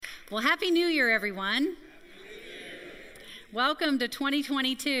Well, Happy New Year, everyone. Welcome to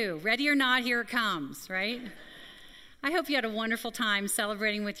 2022. Ready or not, here it comes, right? I hope you had a wonderful time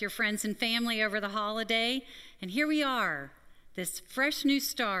celebrating with your friends and family over the holiday. And here we are, this fresh new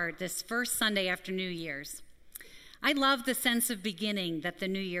start, this first Sunday after New Year's. I love the sense of beginning that the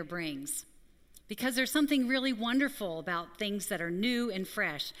new year brings, because there's something really wonderful about things that are new and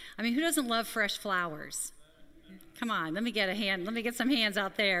fresh. I mean, who doesn't love fresh flowers? Come on, let me get some hands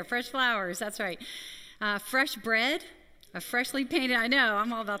out there. Fresh flowers, that's right. Fresh bread, a freshly painted, I know,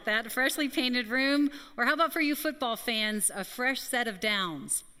 I'm all about that, a freshly painted room, or how about for you football fans, a fresh set of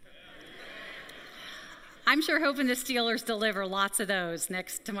downs? I'm sure hoping the Steelers deliver lots of those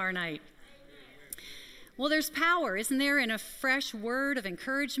tomorrow night. Well, there's power, isn't there, in a fresh word of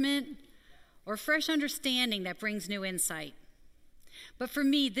encouragement or fresh understanding that brings new insight. But for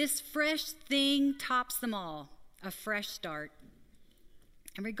me, this fresh thing tops them all, a fresh start.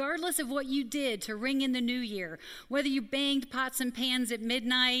 And regardless of what you did to ring in the new year, whether you banged pots and pans at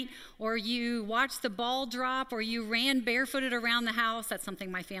midnight, or you watched the ball drop, or you ran barefooted around the house, that's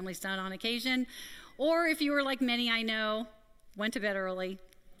something my family's done on occasion, or if you were like many I know, went to bed early,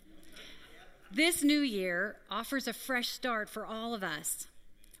 this new year offers a fresh start for all of us.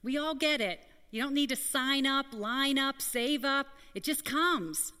 We all get it. You don't need to sign up, line up, save up. It just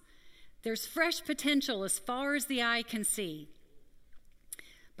comes. There's fresh potential as far as the eye can see.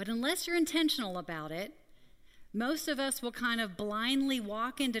 But unless you're intentional about it, most of us will kind of blindly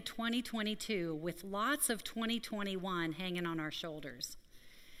walk into 2022 with lots of 2021 hanging on our shoulders.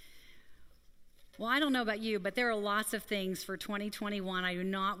 Well, I don't know about you, but there are lots of things for 2021 I do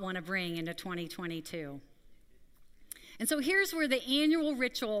not want to bring into 2022. And so here's where the annual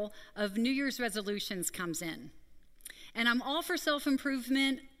ritual of New Year's resolutions comes in. And I'm all for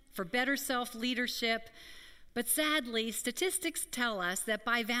self-improvement, for better self-leadership, but sadly, statistics tell us that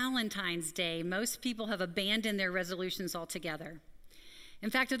by Valentine's Day, most people have abandoned their resolutions altogether. In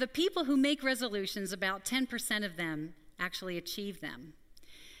fact, of the people who make resolutions, about 10% of them actually achieve them.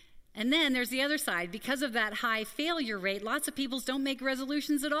 And then there's the other side. Because of that high failure rate, lots of people don't make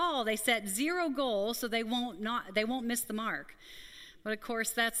resolutions at all. They set zero goals so they won't miss the mark. But of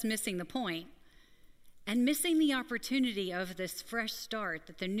course, that's missing the point. And missing the opportunity of this fresh start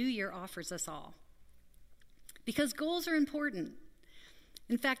that the new year offers us all. Because goals are important.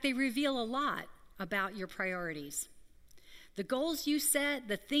 In fact, they reveal a lot about your priorities. The goals you set,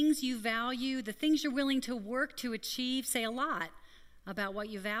 the things you value, the things you're willing to work to achieve say a lot about what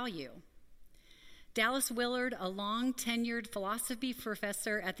you value. Dallas Willard, a long-tenured philosophy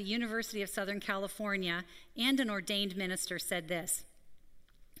professor at the University of Southern California and an ordained minister, said this: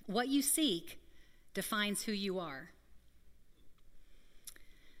 "What you seek defines who you are."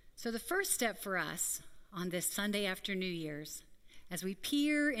 So the first step for us on this Sunday after New Year's, as we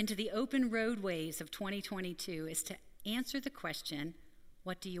peer into the open roadways of 2022, is to answer the question,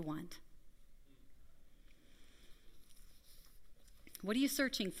 what do you want? What are you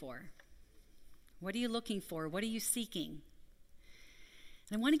searching for? What are you looking for? What are you seeking?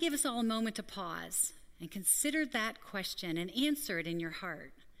 And I want to give us all a moment to pause and consider that question and answer it in your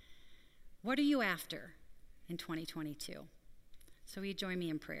heart. What are you after in 2022? So will you join me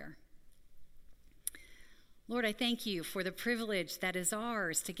in prayer? Lord, I thank you for the privilege that is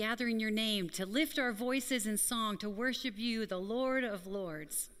ours to gather in your name, to lift our voices in song, to worship you, the Lord of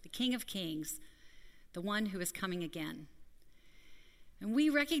Lords, the King of Kings, the one who is coming again. And we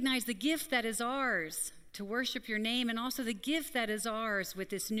recognize the gift that is ours to worship your name, and also the gift that is ours with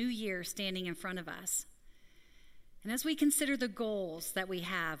this new year standing in front of us. And as we consider the goals that we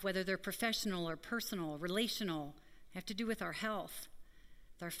have, whether they're professional or personal, relational, have to do with our health,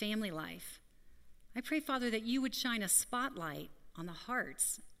 with our family life, I pray, Father, that you would shine a spotlight on the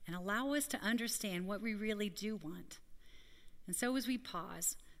hearts and allow us to understand what we really do want. And so as we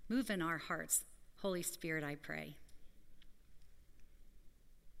pause, move in our hearts. Holy Spirit, I pray.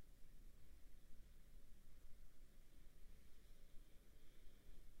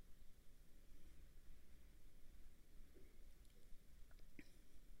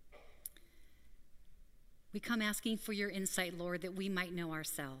 We come asking for your insight, Lord, that we might know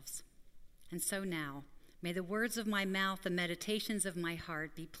ourselves. And so now, may the words of my mouth, the meditations of my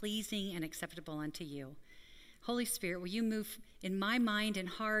heart be pleasing and acceptable unto you. Holy Spirit, will you move in my mind and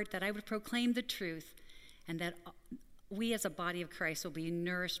heart that I would proclaim the truth, and that we as a body of Christ will be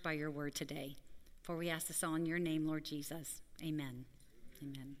nourished by your word today. For we ask this all in your name, Lord Jesus. Amen.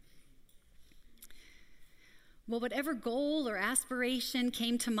 Amen. Well, whatever goal or aspiration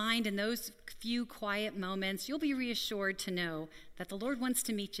came to mind in those few quiet moments, you'll be reassured to know that the Lord wants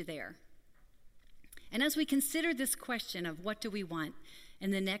to meet you there. And as we consider this question of what do we want, In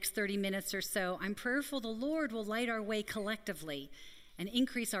the next 30 minutes or so, I'm prayerful the Lord will light our way collectively and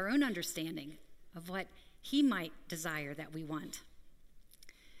increase our own understanding of what he might desire that we want.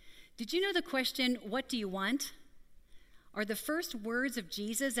 Did you know the question, "What do you want?" are the first words of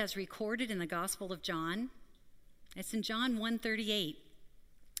Jesus as recorded in the Gospel of John? It's in John 1:38.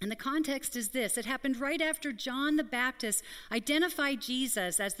 And the context is this: it happened right after John the Baptist identified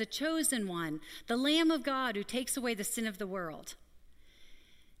Jesus as the chosen one, the Lamb of God who takes away the sin of the world.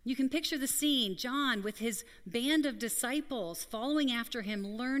 You can picture the scene, John with his band of disciples following after him,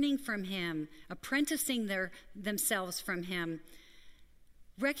 learning from him, apprenticing themselves from him,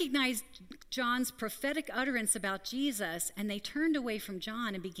 recognized John's prophetic utterance about Jesus, and they turned away from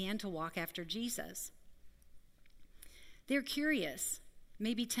John and began to walk after Jesus. They're curious,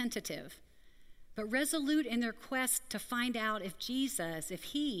 maybe tentative, but resolute in their quest to find out if Jesus, if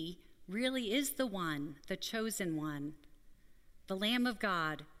he really is the one, the chosen one, the Lamb of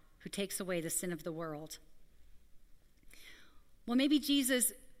God who takes away the sin of the world. Well, maybe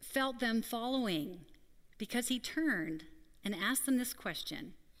Jesus felt them following because he turned and asked them this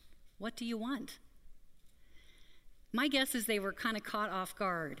question: "What do you want?" My guess is they were kind of caught off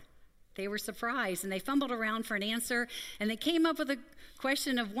guard. They were surprised, and they fumbled around for an answer, and they came up with a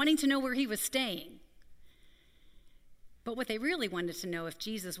question of wanting to know where he was staying. But what they really wanted to know if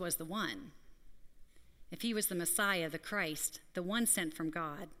Jesus was the one, if he was the Messiah, the Christ, the one sent from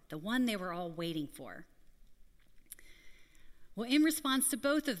God, the one they were all waiting for. Well, in response to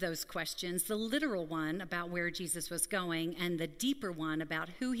both of those questions, the literal one about where Jesus was going and the deeper one about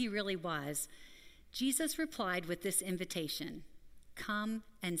who he really was, Jesus replied with this invitation: "Come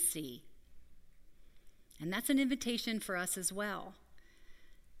and see." And that's an invitation for us as well.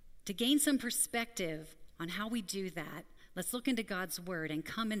 To gain some perspective on how we do that, let's look into God's word and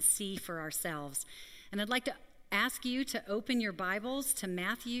come and see for ourselves. And I'd like to ask you to open your Bibles to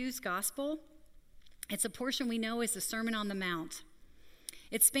Matthew's Gospel. It's a portion we know is the Sermon on the Mount.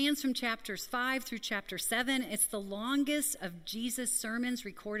 It spans from chapters 5 through chapter 7. It's the longest of Jesus' sermons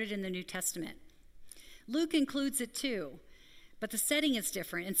recorded in the New Testament. Luke includes it too, but the setting is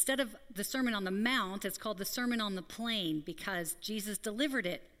different. Instead of the Sermon on the Mount, it's called the Sermon on the Plain because Jesus delivered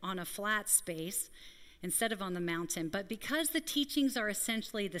it on a flat space instead of on the mountain. But because the teachings are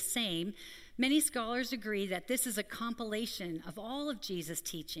essentially the same, many scholars agree that this is a compilation of all of Jesus'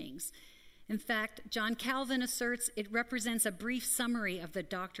 teachings. In fact, John Calvin asserts it represents a brief summary of the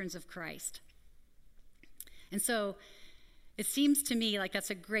doctrines of Christ. And so it seems to me like that's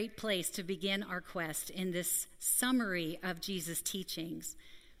a great place to begin our quest in this summary of Jesus' teachings.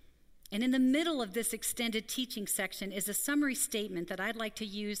 And in the middle of this extended teaching section is a summary statement that I'd like to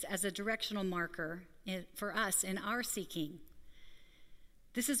use as a directional marker for us in our seeking.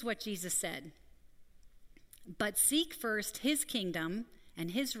 This is what Jesus said: "But seek first his kingdom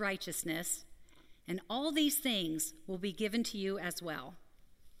and his righteousness, and all these things will be given to you as well."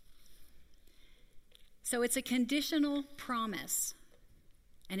 So it's a conditional promise,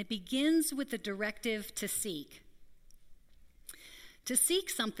 and it begins with the directive to seek. To seek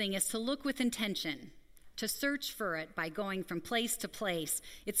something is to look with intention, to search for it by going from place to place.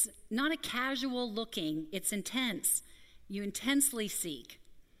 It's not a casual looking, it's intense. You intensely seek.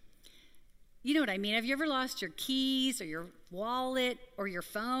 You know what I mean? Have you ever lost your keys or your wallet or your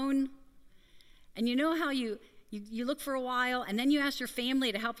phone? And you know how you look for a while and then you ask your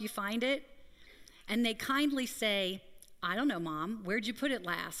family to help you find it? And they kindly say, "I don't know, Mom, where'd you put it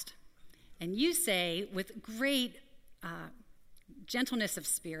last?" And you say with great gentleness of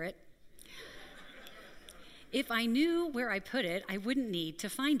spirit, "If I knew where I put it, I wouldn't need to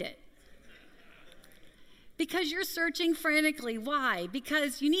find it." Because you're searching frantically. Why?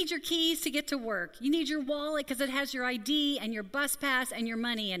 Because you need your keys to get to work. You need your wallet because it has your ID and your bus pass and your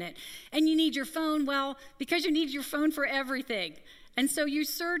money in it. And you need your phone, well, because you need your phone for everything. And so you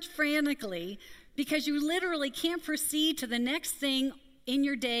search frantically because you literally can't proceed to the next thing in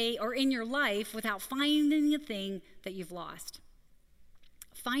your day or in your life without finding the thing that you've lost.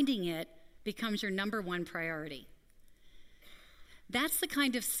 Finding it becomes your number one priority. That's the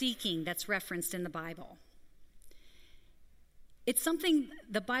kind of seeking that's referenced in the Bible. It's something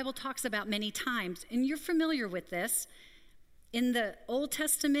the Bible talks about many times, and you're familiar with this. In the Old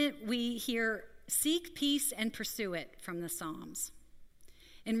Testament, we hear, "Seek peace and pursue it," from the Psalms.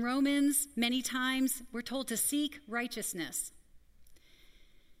 In Romans, many times, we're told to seek righteousness.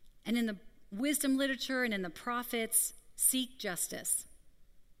 And in the wisdom literature and in the prophets, seek justice.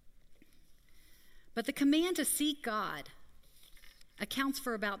 But the command to seek God accounts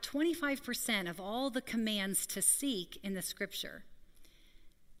for about 25% of all the commands to seek in the scripture.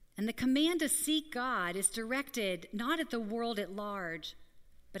 And the command to seek God is directed not at the world at large,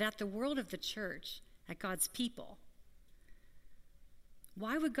 but at the world of the church, at God's people.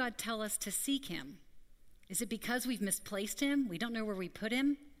 Why would God tell us to seek him? Is it because we've misplaced him? We don't know where we put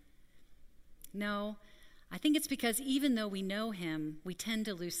him? No, I think it's because even though we know him, we tend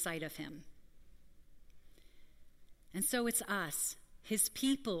to lose sight of him. And so it's us, his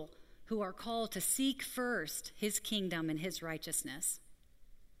people, who are called to seek first his kingdom and his righteousness.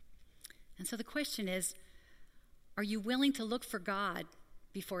 And so the question is, are you willing to look for God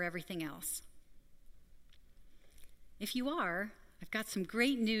before everything else? If you are, I've got some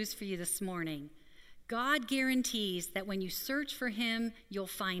great news for you this morning. God guarantees that when you search for him, you'll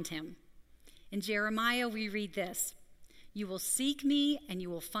find him. In Jeremiah, we read this: "You will seek me and you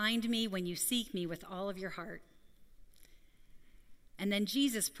will find me when you seek me with all of your heart." And then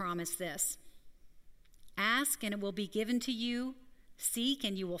Jesus promised this: "Ask and it will be given to you. Seek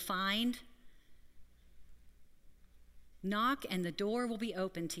and you will find. Knock and the door will be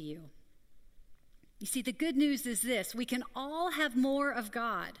open to you." You see, the good news is this: we can all have more of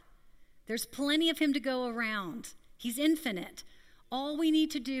God. There's plenty of him to go around. He's infinite. All we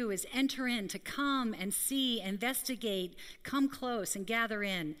need to do is enter in, to come and see, investigate, come close and gather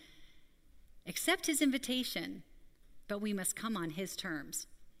in. Accept his invitation, but we must come on his terms.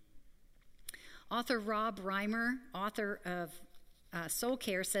 Author Rob Reimer, author of Soul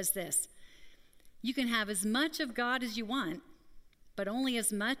Care, says this: "You can have as much of God as you want, but only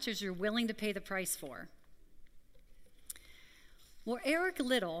as much as you're willing to pay the price for." Well, Eric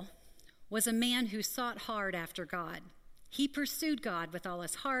Liddell was a man who sought hard after God. He pursued God with all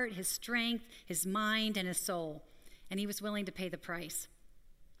his heart, his strength, his mind, and his soul, and he was willing to pay the price.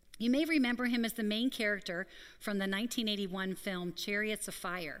 You may remember him as the main character from the 1981 film Chariots of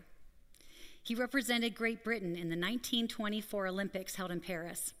Fire. He represented Great Britain in the 1924 Olympics held in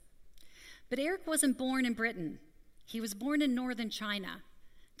Paris. But Eric wasn't born in Britain. He was born in northern China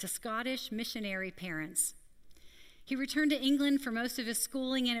to Scottish missionary parents. He returned to England for most of his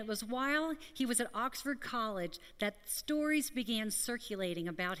schooling, and it was while he was at Oxford College that stories began circulating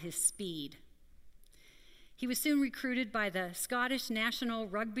about his speed. He was soon recruited by the Scottish national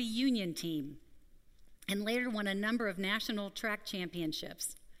rugby union team and later won a number of national track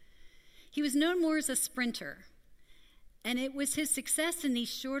championships. He was known more as a sprinter, and it was his success in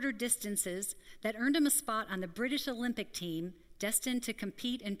these shorter distances that earned him a spot on the British Olympic team destined to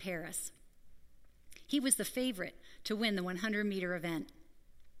compete in Paris. He was the favorite to win the 100-meter event.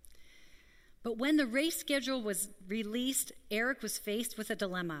 But when the race schedule was released, Eric was faced with a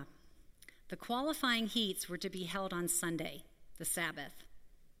dilemma. The qualifying heats were to be held on Sunday, the Sabbath.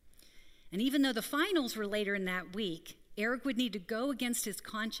 And even though the finals were later in that week, Eric would need to go against his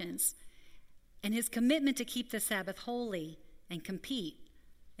conscience and his commitment to keep the Sabbath holy and compete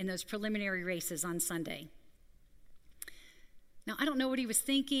in those preliminary races on Sunday. Now, I don't know what he was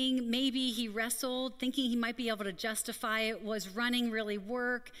thinking. Maybe he wrestled, thinking he might be able to justify it. Was running really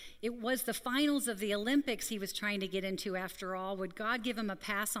work? It was the finals of the Olympics he was trying to get into after all. Would God give him a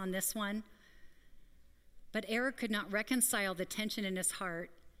pass on this one? But Eric could not reconcile the tension in his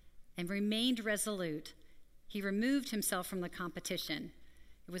heart and remained resolute. He removed himself from the competition.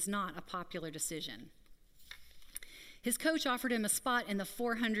 It was not a popular decision. His coach offered him a spot in the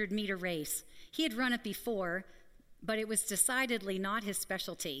 400-meter race. He had run it before, but it was decidedly not his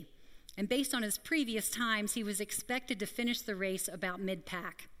specialty. And based on his previous times, he was expected to finish the race about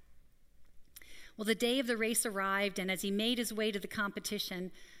mid-pack. Well, the day of the race arrived, and as he made his way to the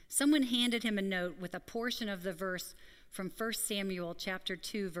competition, someone handed him a note with a portion of the verse from 1 Samuel chapter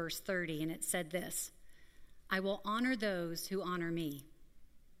 2, verse 30, and it said this: "I will honor those who honor me."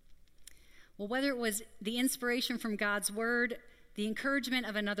 Well, whether it was the inspiration from God's word, the encouragement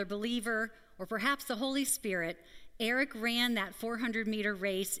of another believer, or perhaps the Holy Spirit, Eric ran that 400-meter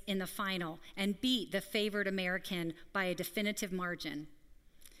race in the final and beat the favored American by a definitive margin.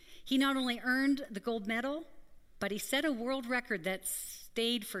 He not only earned the gold medal, but he set a world record that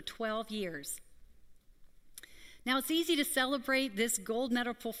stayed for 12 years. Now, it's easy to celebrate this gold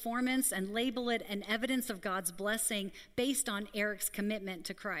medal performance and label it an evidence of God's blessing based on Eric's commitment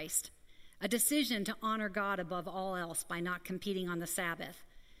to Christ, a decision to honor God above all else by not competing on the Sabbath.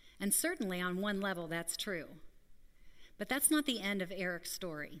 And certainly on one level, that's true. But that's not the end of Eric's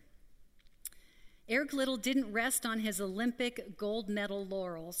story. Eric Liddell didn't rest on his Olympic gold medal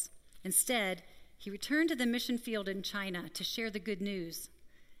laurels. Instead, he returned to the mission field in China to share the good news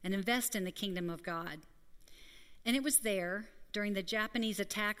and invest in the kingdom of God. And it was there, during the Japanese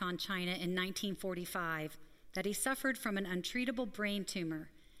attack on China in 1945, that he suffered from an untreatable brain tumor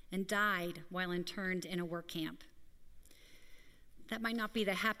and died while interned in a work camp. That might not be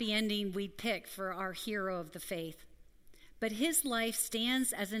the happy ending we'd pick for our hero of the faith, but his life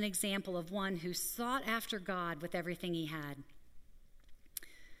stands as an example of one who sought after God with everything he had.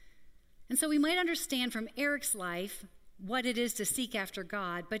 And so we might understand from Eric's life what it is to seek after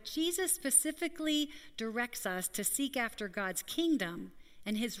God, but Jesus specifically directs us to seek after God's kingdom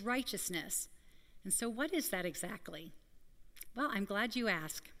and his righteousness. And so what is that exactly? Well, I'm glad you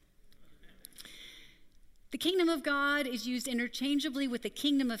asked. The kingdom of God is used interchangeably with the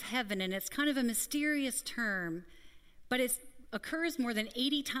kingdom of heaven, and it's kind of a mysterious term, but it occurs more than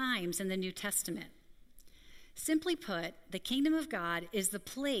 80 times in the New Testament. Simply put, the kingdom of God is the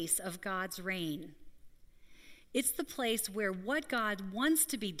place of God's reign. It's the place where what God wants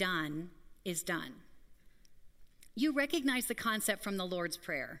to be done is done. You recognize the concept from the Lord's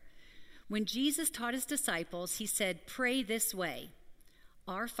Prayer. When Jesus taught his disciples, he said, "Pray this way,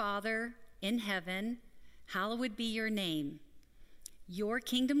 Our Father in heaven, hallowed be your name. Your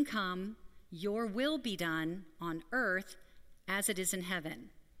kingdom come, your will be done on earth as it is in heaven."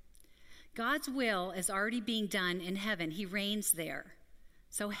 God's will is already being done in heaven. He reigns there.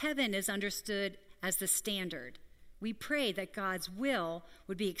 So heaven is understood as the standard. We pray that God's will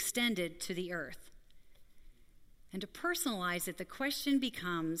would be extended to the earth. And to personalize it, the question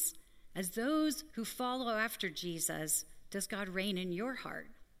becomes, as those who follow after Jesus, does God reign in your heart?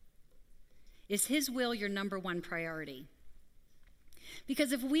 Is his will your number one priority?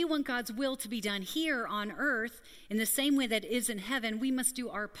 Because if we want God's will to be done here on earth in the same way that it is in heaven, we must do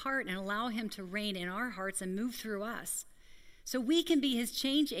our part and allow him to reign in our hearts and move through us. So we can be his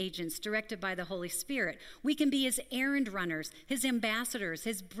change agents directed by the Holy Spirit. We can be his errand runners, his ambassadors,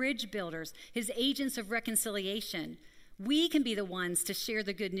 his bridge builders, his agents of reconciliation. We can be the ones to share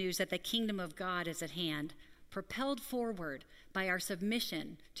the good news that the kingdom of God is at hand, propelled forward by our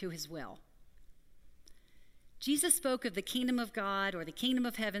submission to his will. Jesus spoke of the kingdom of God or the kingdom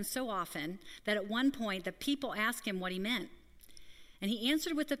of heaven so often that at one point the people asked him what he meant. And he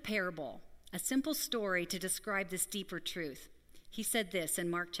answered with a parable, a simple story to describe this deeper truth. He said this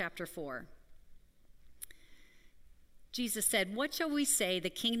in Mark chapter 4. Jesus said, "What shall we say the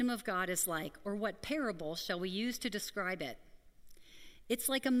kingdom of God is like, or what parable shall we use to describe it? It's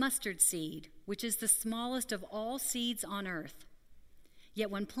like a mustard seed, which is the smallest of all seeds on earth. Yet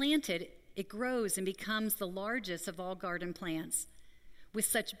when planted, it grows and becomes the largest of all garden plants, with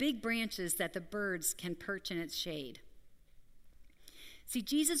such big branches that the birds can perch in its shade." See,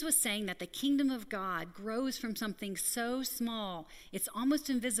 Jesus was saying that the kingdom of God grows from something so small, it's almost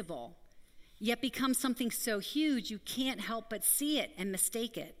invisible, yet becomes something so huge you can't help but see it and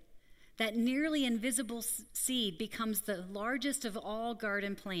mistake it. That nearly invisible seed becomes the largest of all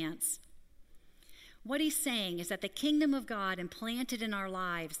garden plants. What he's saying is that the kingdom of God implanted in our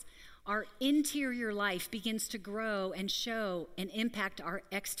lives, our interior life begins to grow and show and impact our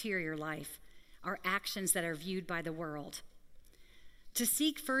exterior life, our actions that are viewed by the world. To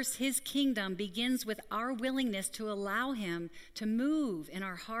seek first his kingdom begins with our willingness to allow him to move in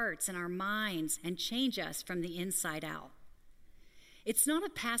our hearts and our minds and change us from the inside out. It's not a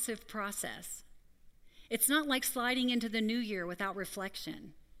passive process. It's not like sliding into the new year without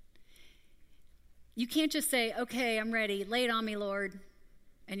reflection. You can't just say, "Okay, I'm ready. Lay it on me, Lord,"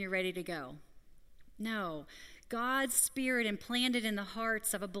 and you're ready to go. No. God's Spirit implanted in the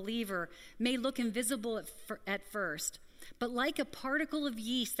hearts of a believer may look invisible at first, but like a particle of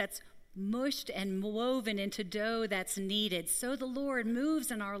yeast that's mushed and woven into dough that's needed, so the Lord moves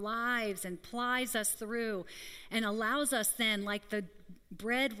in our lives and plies us through and allows us then, like the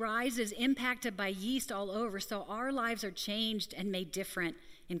bread rises impacted by yeast all over, so our lives are changed and made different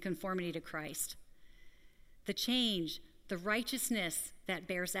in conformity to Christ. The change, the righteousness that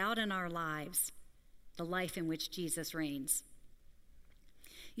bears out in our lives, the life in which Jesus reigns.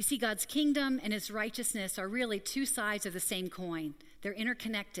 You see, God's kingdom and his righteousness are really two sides of the same coin. They're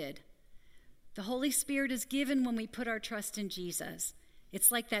interconnected. The Holy Spirit is given when we put our trust in Jesus. It's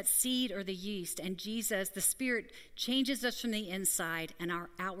like that seed or the yeast, and Jesus, the Spirit, changes us from the inside, and our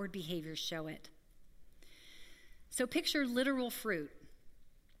outward behaviors show it. So picture literal fruit.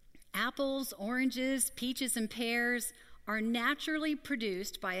 Apples, oranges, peaches, and pears are naturally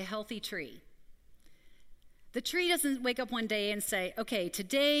produced by a healthy tree. The tree doesn't wake up one day and say, "Okay,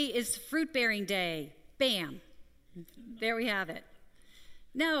 today is fruit-bearing day." Bam. There we have it.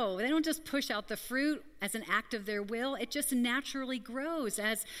 No, they don't just push out the fruit as an act of their will. It just naturally grows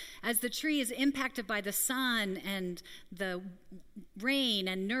as the tree is impacted by the sun and the rain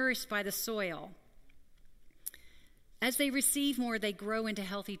and nourished by the soil. As they receive more, they grow into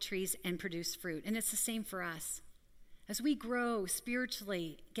healthy trees and produce fruit. And it's the same for us. As we grow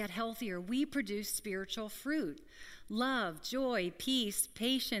spiritually, get healthier, we produce spiritual fruit. Love, joy, peace,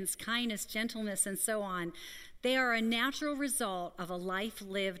 patience, kindness, gentleness, and so on. They are a natural result of a life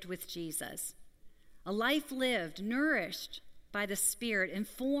lived with Jesus. A life lived, nourished by the Spirit,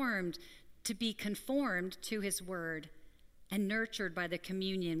 informed to be conformed to his word, and nurtured by the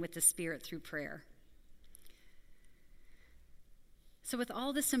communion with the Spirit through prayer. So with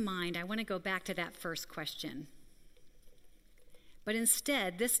all this in mind, I want to go back to that first question. But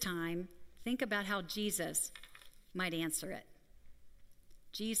instead, this time, think about how Jesus might answer it.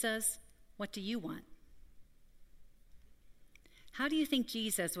 Jesus, what do you want? How do you think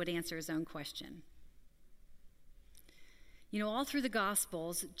Jesus would answer his own question? You know, all through the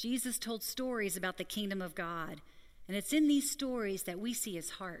Gospels, Jesus told stories about the kingdom of God, and it's in these stories that we see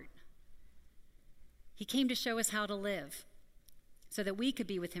his heart. He came to show us how to live so that we could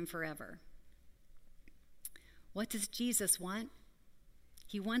be with him forever. What does Jesus want?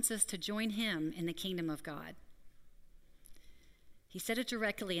 He wants us to join him in the kingdom of God. He said it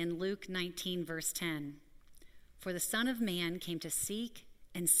directly in Luke 19, verse 10. For the Son of Man came to seek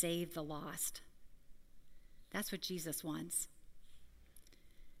and save the lost. That's what Jesus wants.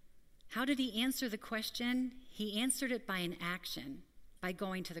 How did he answer the question? He answered it by an action, by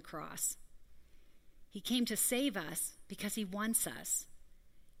going to the cross. He came to save us because he wants us.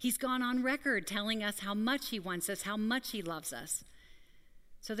 He's gone on record telling us how much he wants us, how much he loves us.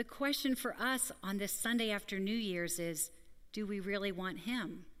 So the question for us on this Sunday after New Year's is, do we really want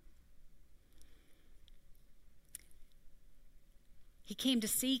him? He came to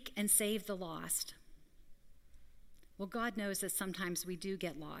seek and save the lost. Well, God knows that sometimes we do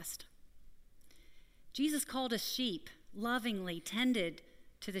get lost. Jesus called us sheep, lovingly tended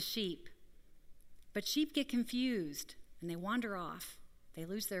to the sheep. But sheep get confused and they wander off. They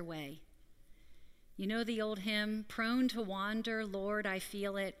lose their way. You know the old hymn, prone to wander, Lord, I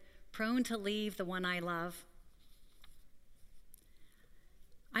feel it, prone to leave the one I love.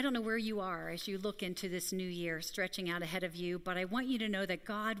 I don't know where you are as you look into this new year stretching out ahead of you, but I want you to know that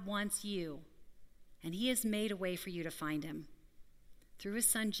God wants you, and he has made a way for you to find him through his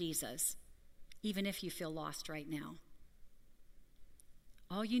son Jesus, even if you feel lost right now.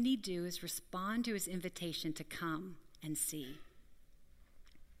 All you need to do is respond to his invitation to come and see.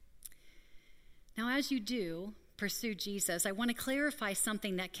 Now, as you do pursue Jesus, I want to clarify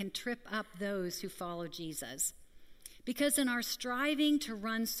something that can trip up those who follow Jesus. Because in our striving to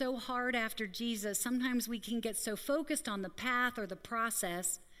run so hard after Jesus, sometimes we can get so focused on the path or the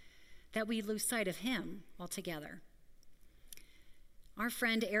process that we lose sight of him altogether. Our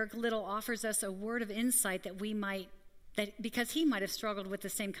friend Eric Little offers us a word of insight because he might have struggled with the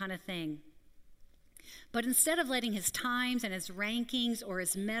same kind of thing. But instead of letting his times and his rankings or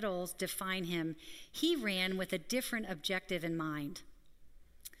his medals define him, he ran with a different objective in mind.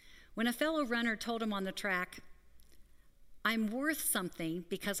 When a fellow runner told him on the track, I'm worth something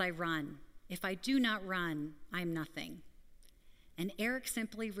because I run. If I do not run, I'm nothing. And Eric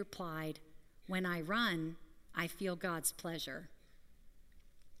simply replied, when I run, I feel God's pleasure.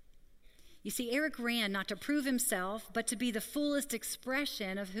 You see, Eric ran not to prove himself, but to be the fullest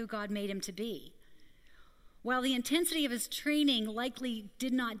expression of who God made him to be. While the intensity of his training likely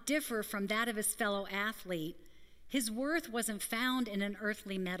did not differ from that of his fellow athlete, his worth wasn't found in an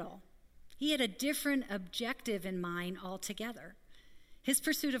earthly medal. He had a different objective in mind altogether. His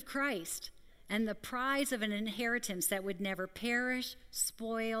pursuit of Christ and the prize of an inheritance that would never perish,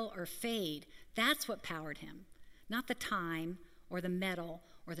 spoil, or fade. That's what powered him, not the time or the medal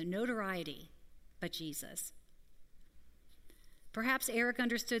or the notoriety, but Jesus. Perhaps Eric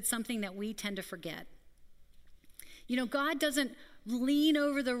understood something that we tend to forget. You know, God doesn't lean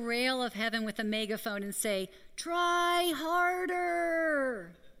over the rail of heaven with a megaphone and say, try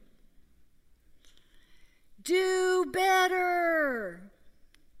harder. Do better.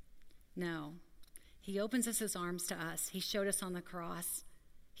 No. He opens us his arms to us. He showed us on the cross.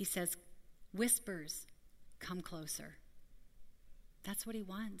 He says, whispers, come closer. That's what he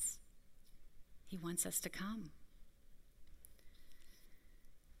wants. He wants us to come.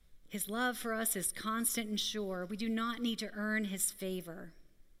 His love for us is constant and sure. We do not need to earn his favor.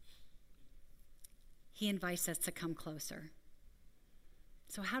 He invites us to come closer.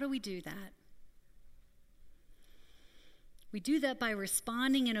 So how do we do that? We do that by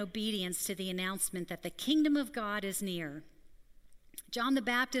responding in obedience to the announcement that the kingdom of God is near. John the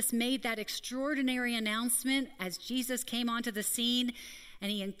Baptist made that extraordinary announcement as Jesus came onto the scene,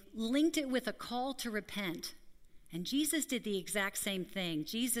 and he linked it with a call to repent. And Jesus did the exact same thing.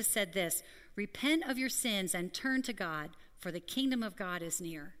 Jesus said this, repent of your sins and turn to God, for the kingdom of God is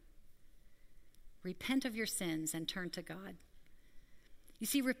near. Repent of your sins and turn to God. You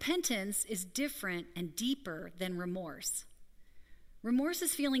see, repentance is different and deeper than remorse. Remorse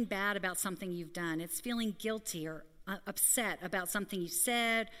is feeling bad about something you've done. It's feeling guilty or upset about something you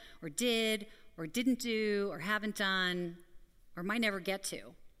said or did or didn't do or haven't done or might never get to.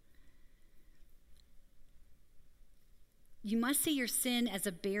 You must see your sin as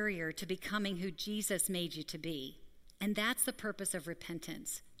a barrier to becoming who Jesus made you to be. And that's the purpose of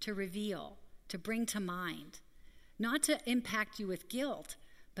repentance, to reveal, to bring to mind, not to impact you with guilt,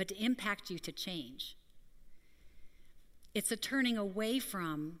 but to impact you to change. It's a turning away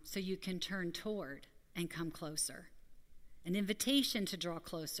from so you can turn toward and come closer. An invitation to draw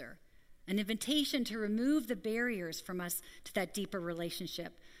closer. An invitation to remove the barriers from us to that deeper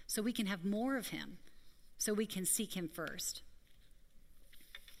relationship so we can have more of him, so we can seek him first.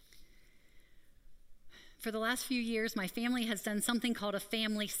 For the last few years, my family has done something called a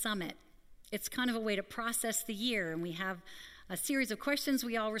family summit. It's kind of a way to process the year, and we have a series of questions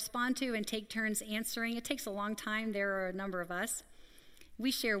we all respond to and take turns answering. It takes a long time. There are a number of us.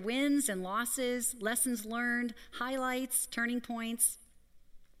 We share wins and losses, lessons learned, highlights, turning points.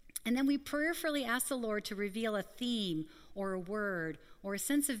 And then we prayerfully ask the Lord to reveal a theme or a word or a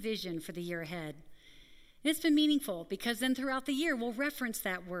sense of vision for the year ahead. And it's been meaningful because then throughout the year we'll reference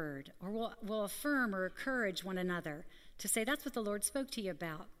that word or we'll affirm or encourage one another to say, that's what the Lord spoke to you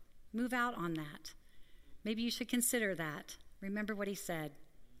about. Move out on that. Maybe you should consider that. Remember what he said.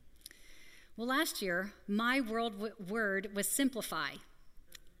 Well, last year, my word was simplify.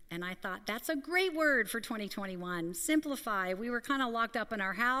 And I thought, that's a great word for 2021. Simplify. We were kind of locked up in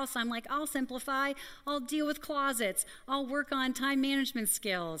our house. I'm like, I'll simplify. I'll deal with closets. I'll work on time management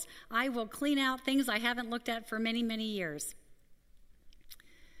skills. I will clean out things I haven't looked at for many, many years.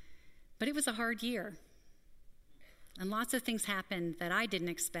 But it was a hard year. And lots of things happened that I didn't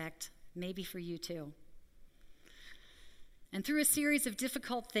expect, maybe for you too. And through a series of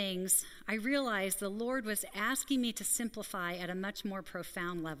difficult things, I realized the Lord was asking me to simplify at a much more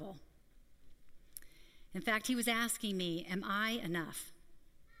profound level. In fact, he was asking me, am I enough?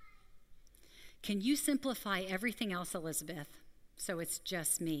 Can you simplify everything else, Elizabeth, so it's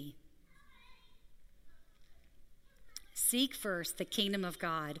just me? Seek first the kingdom of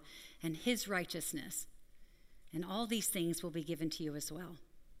God and his righteousness, and all these things will be given to you as well.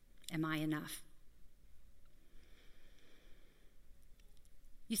 Am I enough?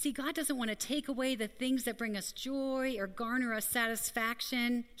 You see, God doesn't want to take away the things that bring us joy or garner us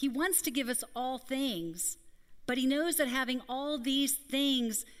satisfaction. He wants to give us all things, but he knows that having all these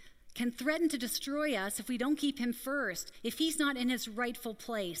things can threaten to destroy us if we don't keep him first, if he's not in his rightful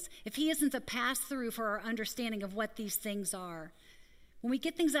place, if he isn't the pass-through for our understanding of what these things are. When we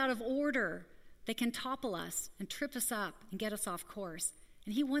get things out of order, they can topple us and trip us up and get us off course.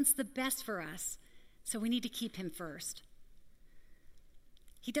 And he wants the best for us, so we need to keep him first.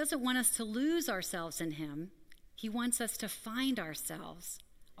 He doesn't want us to lose ourselves in him. He wants us to find ourselves,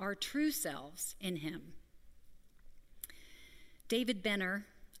 our true selves, in him. David Benner,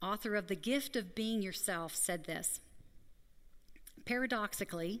 author of The Gift of Being Yourself, said this: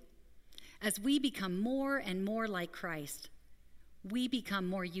 paradoxically, as we become more and more like Christ, we become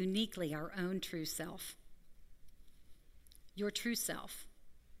more uniquely our own true self. Your true self.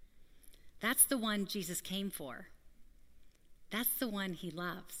 That's the one Jesus came for. That's the one he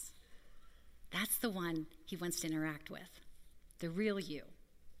loves. That's the one he wants to interact with, the real you.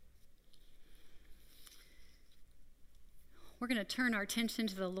 We're going to turn our attention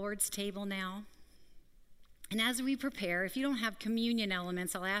to the Lord's table now. And as we prepare, if you don't have communion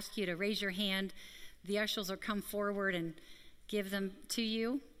elements, I'll ask you to raise your hand. The ushers will come forward and give them to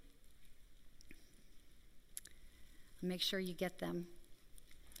you. Make sure you get them.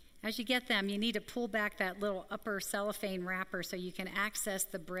 As you get them, you need to pull back that little upper cellophane wrapper so you can access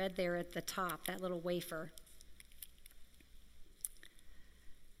the bread there at the top, that little wafer.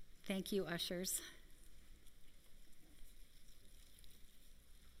 Thank you, ushers.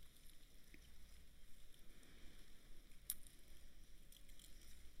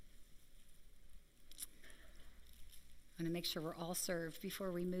 I'm going to make sure we're all served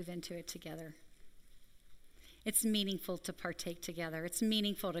before we move into it together. It's meaningful to partake together. It's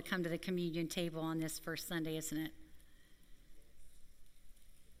meaningful to come to the communion table on this first Sunday, isn't it?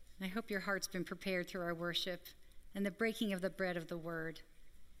 And I hope your heart's been prepared through our worship and the breaking of the bread of the word.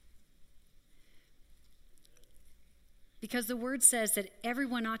 Because the word says that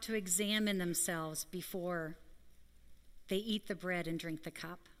everyone ought to examine themselves before they eat the bread and drink the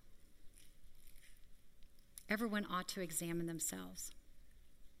cup. Everyone ought to examine themselves.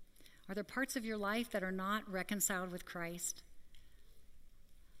 Are there parts of your life that are not reconciled with Christ?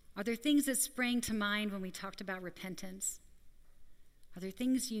 Are there things that sprang to mind when we talked about repentance? Are there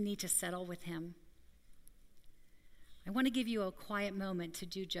things you need to settle with him? I want to give you a quiet moment to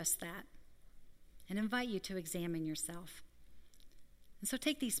do just that and invite you to examine yourself. And so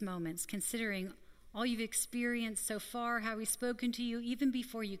take these moments, considering all you've experienced so far, how he's spoken to you even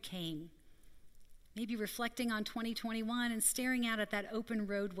before you came. Maybe reflecting on 2021 and staring out at that open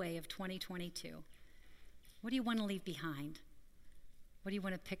roadway of 2022. What do you want to leave behind? What do you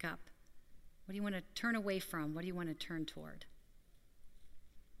want to pick up? What do you want to turn away from? What do you want to turn toward?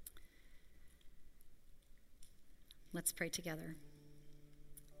 Let's pray together.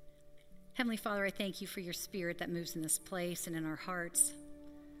 Heavenly Father, I thank you for your Spirit that moves in this place and in our hearts.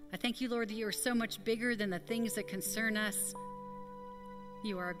 I thank you, Lord, that you are so much bigger than the things that concern us.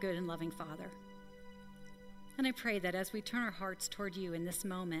 You are a good and loving Father. And I pray that as we turn our hearts toward you in this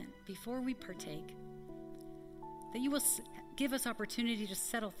moment, before we partake, that you will give us opportunity to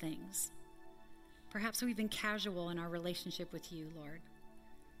settle things. Perhaps we've been casual in our relationship with you, Lord.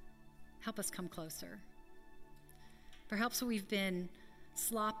 Help us come closer. Perhaps we've been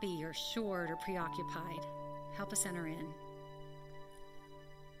sloppy or short or preoccupied. Help us enter in.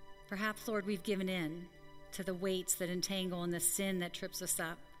 Perhaps, Lord, we've given in to the weights that entangle and the sin that trips us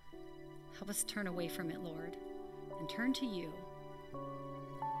up. Help us turn away from it, Lord, and turn to you.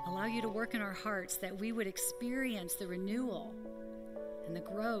 Allow you to work in our hearts that we would experience the renewal and the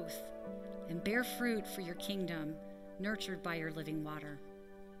growth and bear fruit for your kingdom, nurtured by your living water.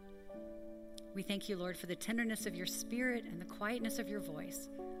 We thank you, Lord, for the tenderness of your Spirit and the quietness of your voice.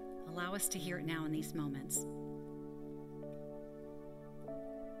 Allow us to hear it now in these moments.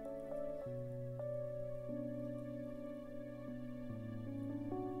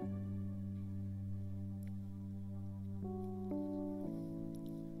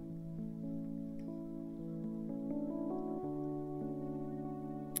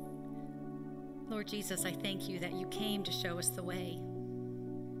 Lord Jesus, I thank you that you came to show us the way,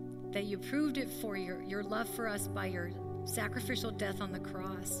 that you proved it for your love for us by your sacrificial death on the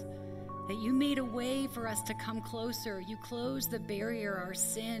cross, that you made a way for us to come closer. You closed the barrier our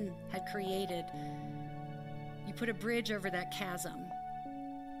sin had created. You put a bridge over that chasm.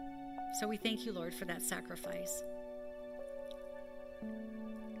 So we thank you, Lord, for that sacrifice.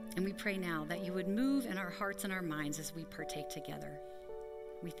 And we pray now that you would move in our hearts and our minds as we partake together.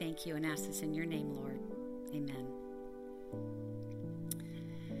 We thank you and ask this in your name, Lord. Amen.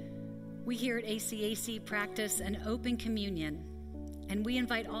 We here at ACAC practice an open communion, and we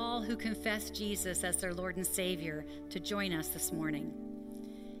invite all who confess Jesus as their Lord and Savior to join us this morning.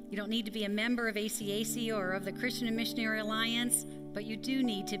 You don't need to be a member of ACAC or of the Christian and Missionary Alliance, but you do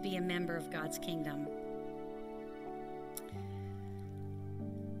need to be a member of God's kingdom.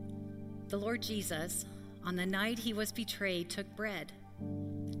 The Lord Jesus, on the night he was betrayed, took bread,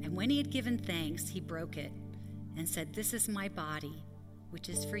 and when he had given thanks, he broke it and said, "This is my body, which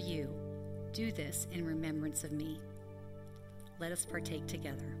is for you. Do this in remembrance of me." Let us partake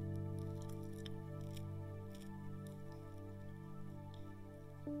together.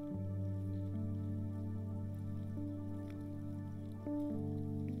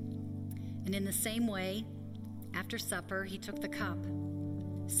 And in the same way, after supper, he took the cup,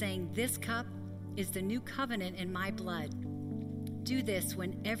 saying, "This cup is the new covenant in my blood. Do this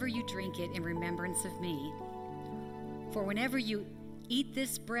whenever you drink it in remembrance of me. For whenever you eat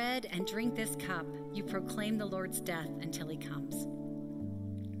this bread and drink this cup, you proclaim the Lord's death until he comes."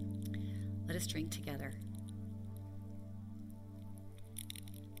 Let us drink together.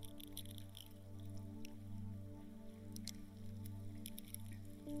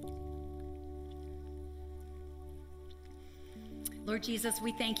 Lord Jesus,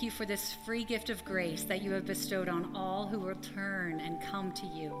 we thank you for this free gift of grace that you have bestowed on all who will turn and come to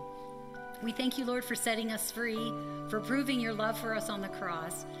you. We thank you, Lord, for setting us free, for proving your love for us on the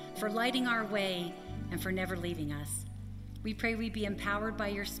cross, for lighting our way, and for never leaving us. We pray we be empowered by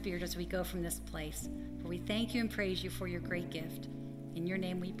your Spirit as we go from this place. For we thank you and praise you for your great gift. In your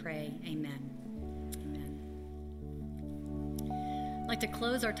name we pray, amen. Amen. I'd like to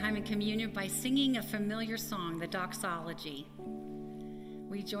close our time in communion by singing a familiar song, the Doxology.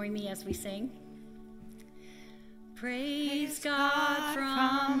 Will you join me as we sing? Praise God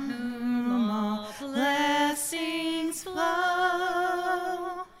from whom all blessings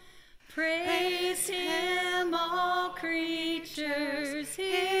flow. Praise him, all creatures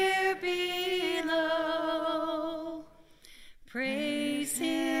here below. Praise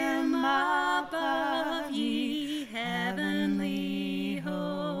him above, ye heavenly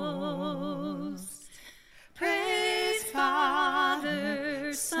hosts. Praise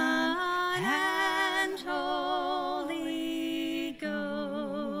Father, Son, and Holy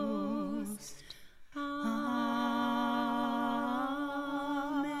Ghost. Amen.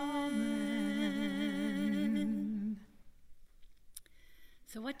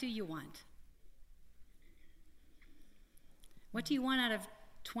 do you want? What do you want out of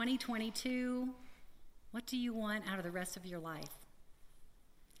 2022? What do you want out of the rest of your life?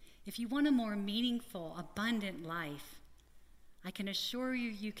 If you want a more meaningful, abundant life, I can assure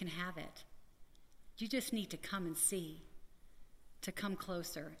you you can have it. You just need to come and see, to come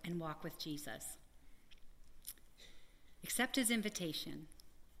closer and walk with Jesus. Accept his invitation.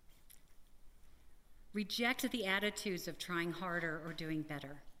 Reject the attitudes of trying harder or doing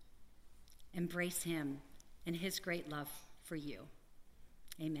better. Embrace him and his great love for you.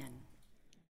 Amen.